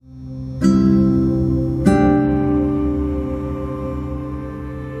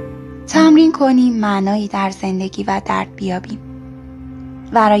تمرین کنیم معنایی در زندگی و درد بیابیم.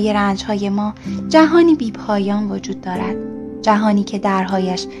 ورای رنج‌های ما جهانی بی پایان وجود دارد. جهانی که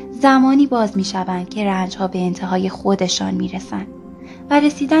درهایش زمانی باز می‌شوند که رنج‌ها به انتهای خودشان می‌رسند و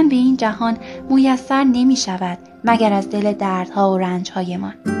رسیدن به این جهان میسر نمی‌شود مگر از دل دردها و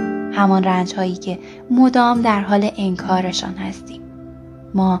رنج‌هایمان. همان رنج‌هایی که مدام در حال انکارشان هستیم.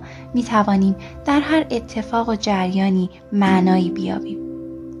 ما می‌توانیم در هر اتفاق و جریانی معنایی بیابیم.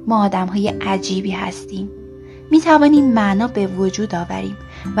 ما آدم‌های عجیبی هستیم. می‌توانیم معنا به وجود آوریم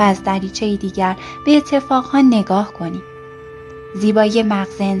و از دریچه دیگر به اتفاقها نگاه کنیم. زیبایی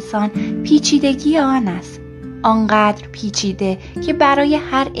مغز انسان پیچیدگی آن است. آنقدر پیچیده که برای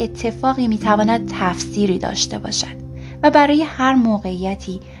هر اتفاقی می‌تواند تفسیری داشته باشد و برای هر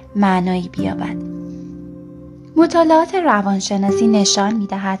موقعیتی معنایی بیابد. مطالعات روانشناسی نشان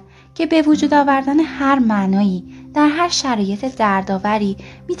می‌دهد که به وجود آوردن هر معنایی در هر شرایط دردآوری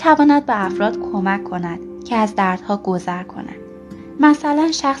می‌تواند به افراد کمک کند که از دردها گذر کنند.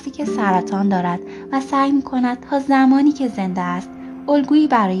 مثلا شخصی که سرطان دارد و سعی می‌کند تا زمانی که زنده است الگویی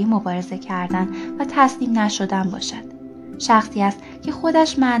برای مبارزه کردن و تسلیم نشدن باشد. شخصی است که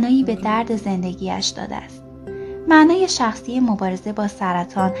خودش معنایی به درد زندگیش داده است. معنای شخصی مبارزه با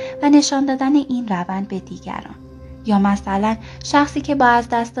سرطان و نشان دادن این روند به دیگران. یا مثلا شخصی که با از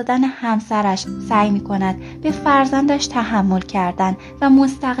دست دادن همسرش سعی می‌کند به فرزندش تحمل کردن و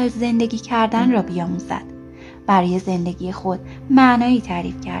مستقل زندگی کردن را بیاموزد. برای زندگی خود معنایی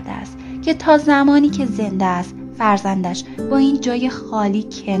تعریف کرده است که تا زمانی که زنده است فرزندش با این جای خالی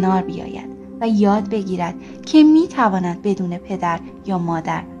کنار بیاید و یاد بگیرد که می‌تواند بدون پدر یا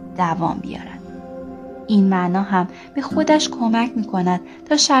مادر دوام بیارد. این معنا هم به خودش کمک می‌کند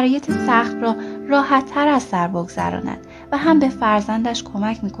تا شرایط سخت را راحت‌تر از سر بگذراند و هم به فرزندش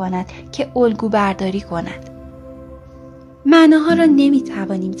کمک می‌کند که الگو برداری کند. معناها را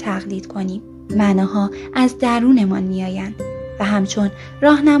نمی‌توانیم تقلید کنیم. معناها از درونمان می‌آیند و همچون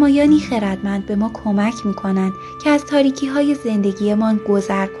راهنمایانی خردمند به ما کمک می‌کنند که از تاریکی‌های زندگیمان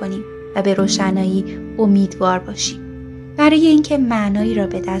گذر کنیم و به روشنایی امیدوار باشیم. برای اینکه معنایی را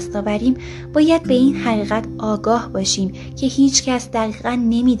به دست آوریم باید به این حقیقت آگاه باشیم که هیچ کس دقیقاً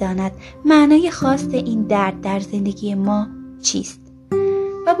نمی‌داند معنای خاص این درد در زندگی ما چیست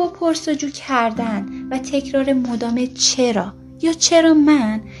و با پرسجو کردن و تکرار مدام چرا یا چرا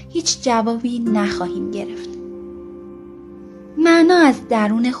من هیچ جوابی نخواهیم گرفت. معنا از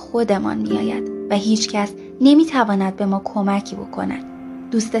درون خودمان می‌آید و هیچ کس نمی‌تواند به ما کمکی بکند.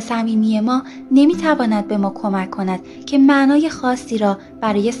 دوست صمیمی ما نمی‌تواند به ما کمک کند که معنای خاصی را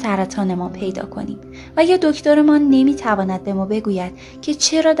برای سرطان ما پیدا کنیم و یا دکترمان نمی‌تواند به ما بگوید که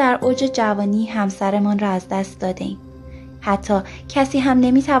چرا در اوج جوانی همسرمان را از دست دادیم. حتی کسی هم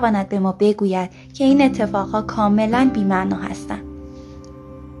نمی‌تواند به ما بگوید که این اتفاقها کاملاً بی‌معنا هستند.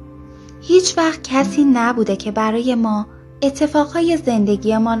 هیچ وقت کسی نبوده که برای ما اتفاقهای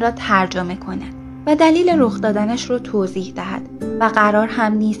زندگیمان را ترجمه کند و دلیل رخ دادنش رو توضیح دهد و قرار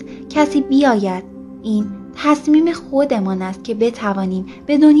هم نیست کسی بیاید. این تصمیم خودمان است که بتوانیم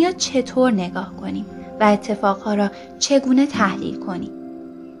به دنیا چطور نگاه کنیم و اتفاقها را چگونه تحلیل کنیم.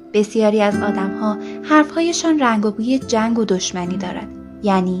 بسیاری از آدم‌ها حرف‌هایشان رنگ و بوی جنگ و دشمنی دارد.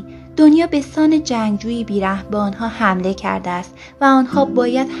 یعنی دنیا به سان جنگجویی بی‌رحم به آنها حمله کرده است و آنها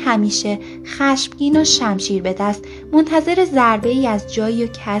باید همیشه خشمگین و شمشیر به دست منتظر ضربه‌ای از جایی و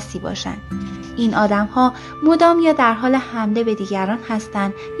کسی باشند. این آدم‌ها مدام یا در حال حمله به دیگران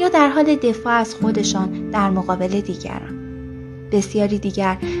هستند یا در حال دفاع از خودشان در مقابل دیگران. بسیاری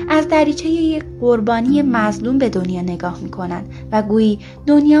دیگر از دریچه یک قربانی مظلوم به دنیا نگاه می‌کنند و گویی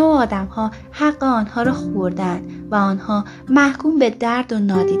دنیا و آدم‌ها حق آنها را خوردند و آنها محکوم به درد و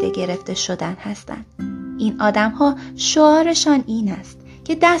نادیده گرفته شدن هستند. این آدم‌ها شعارشان این است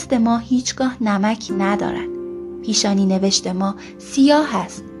که دست ما هیچگاه نمک ندارد. پیشانی نوشت ما سیاه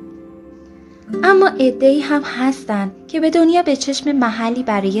است. اما عده‌ای هم هستند که به دنیا به چشم محلی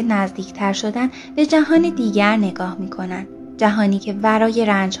برای نزدیکتر شدن به جهان دیگر نگاه می‌کنند. جهانی که ورای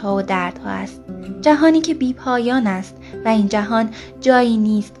رنج‌ها و دردها است. جهانی که بی‌پایان است و این جهان جایی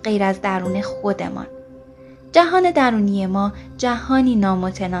نیست غیر از درون خودمان. جهان درونی ما جهانی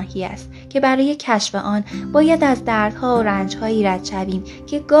نامتناهی است که برای کشف آن باید از دردها و رنج‌هایی رد شویم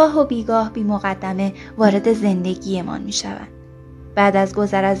که گاه و بیگاه بی مقدمه وارد زندگیمان می‌شوند. بعد از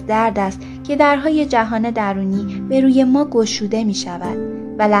گذر از درد است که درهای جهان درونی به روی ما گشوده می‌شود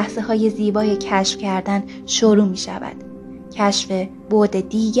و لحظه‌های زیبای کشف کردن شروع می‌شود. کشف بعد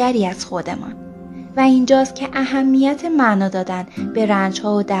دیگری از خودمان. و اینجاست که اهمیت معنا دادن به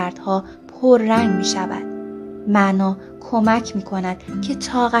رنج‌ها و دردها پررنگ می‌شود. معنا کمک می‌کند که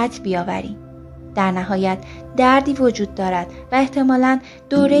طاقت بیاوریم. در نهایت دردی وجود دارد و احتمالاً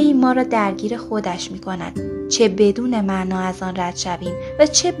دوره‌ای ما را درگیر خودش می‌کند، چه بدون معنا از آن رد شویم و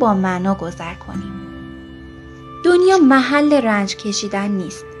چه با معنا گذر کنیم. دنیا محل رنج کشیدن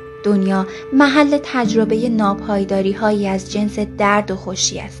نیست. دنیا محل تجربه ناپایداری‌هایی از جنس درد و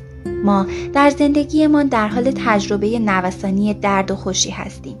خوشی است. ما در زندگیمان در حال تجربه نوسانی درد و خوشی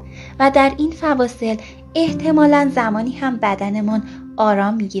هستیم و در این فواصل احتمالاً زمانی هم بدنمان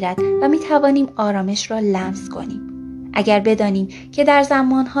آرام می‌گیرد و می‌توانیم آرامش را لمس کنیم. اگر بدانیم که در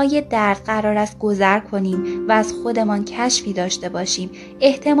زمانهای درد قرار است گذر کنیم و از خودمان کشفی داشته باشیم،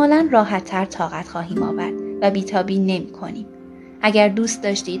 احتمالاً راحت‌تر طاقت خواهیم آورد و بی‌تابی نمی‌کنیم. اگر دوست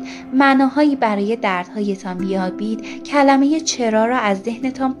داشتید معناهایی برای دردهایتان بیابید، کلمه چرا را از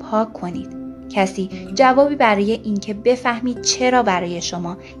ذهنتان پاک کنید. کسی جوابی برای اینکه بفهمید چرا برای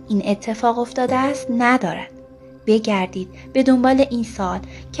شما این اتفاق افتاده است ندارد. بگردید به دنبال این سوال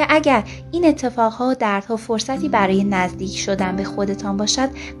که اگر این اتفاقها و دردها فرصتی برای نزدیک شدن به خودتان باشد،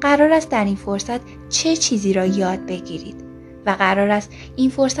 قرار است در این فرصت چه چیزی را یاد بگیرید و قرار است این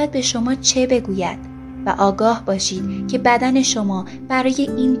فرصت به شما چه بگوید. و آگاه باشید که بدن شما برای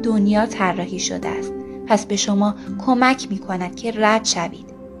این دنیا طراحی شده است. پس به شما کمک می کند که رد شوید.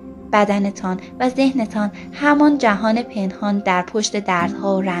 بدنتان و ذهنتان همان جهان پنهان در پشت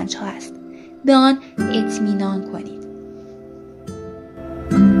دردها و رنجها است. به آن اطمینان کنید.